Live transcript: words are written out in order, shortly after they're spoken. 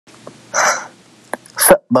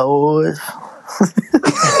Sup, boys? This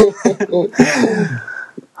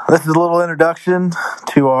is a little introduction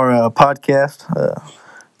to our podcast,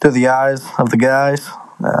 Through the Eyes of the Guys.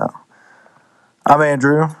 I'm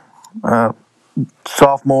Andrew,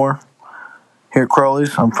 sophomore here at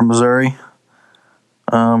Crowley's. I'm from Missouri.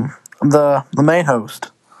 I'm the main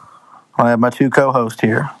host. I have my two co-hosts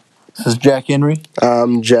here. This is Jack Henry.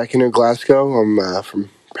 I'm Jack Henry Glasgow. I'm from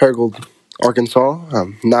Paragould, Arkansas.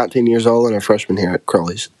 I'm 19 years old and a freshman here at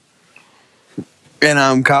Crowley's. And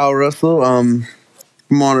I'm Kyle Russell. I'm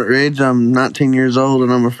from Walnut Ridge. I'm 19 years old,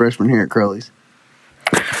 and I'm a freshman here at Crowley's.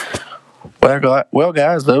 Well,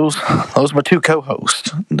 guys, those are my two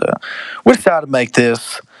co-hosts. And, we decided to make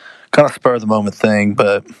this kind of spur of the moment thing,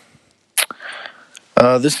 but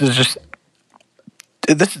this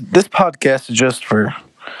podcast is just for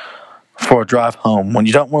a drive home when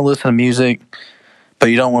you don't want to listen to music, but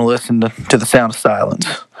you don't want to listen to the sound of silence.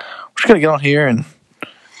 We're just gonna get on here and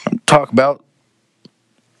talk about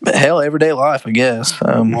everyday life, I guess.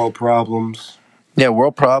 World problems. Yeah,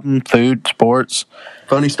 world problem, food, sports,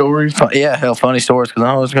 Funny stories. funny stories, because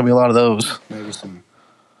I know there's gonna be a lot of those. Maybe some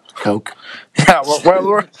Coke. Yeah,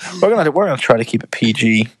 we're gonna try to keep it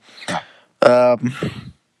PG.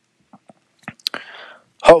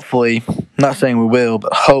 Hopefully, not saying we will,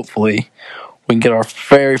 but hopefully we can get our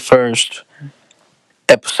very first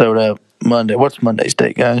episode up Monday. What's Monday's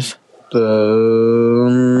date, guys?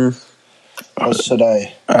 What's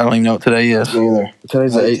today? I don't even know what today is. Me either.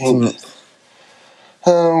 Today's the 18th.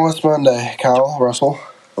 What's Monday? Kyle Russell.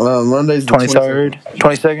 Monday's the 23rd,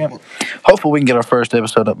 22nd. Hopefully we can get our first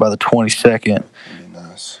episode up by the 22nd. That'd be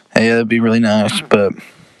nice. Yeah, that'd be really nice. But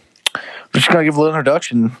we're just gonna give a little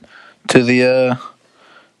introduction to the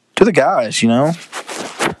guys, you know.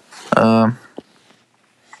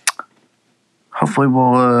 Hopefully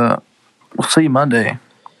we'll see you Monday.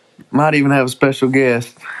 Might even have a special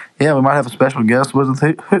guest. Yeah, we might have a special guest with us.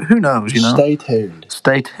 Who knows? You know. Stay tuned.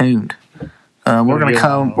 Stay tuned. We're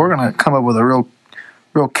gonna come up with a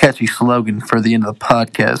real catchy slogan for the end of the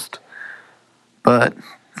podcast. But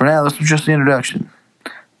for now, this was just the introduction.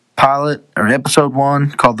 Pilot or episode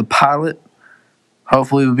 1 called The Pilot.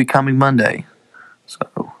 Hopefully, will be coming Monday.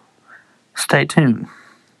 So stay tuned.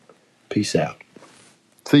 Peace out.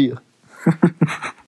 See ya.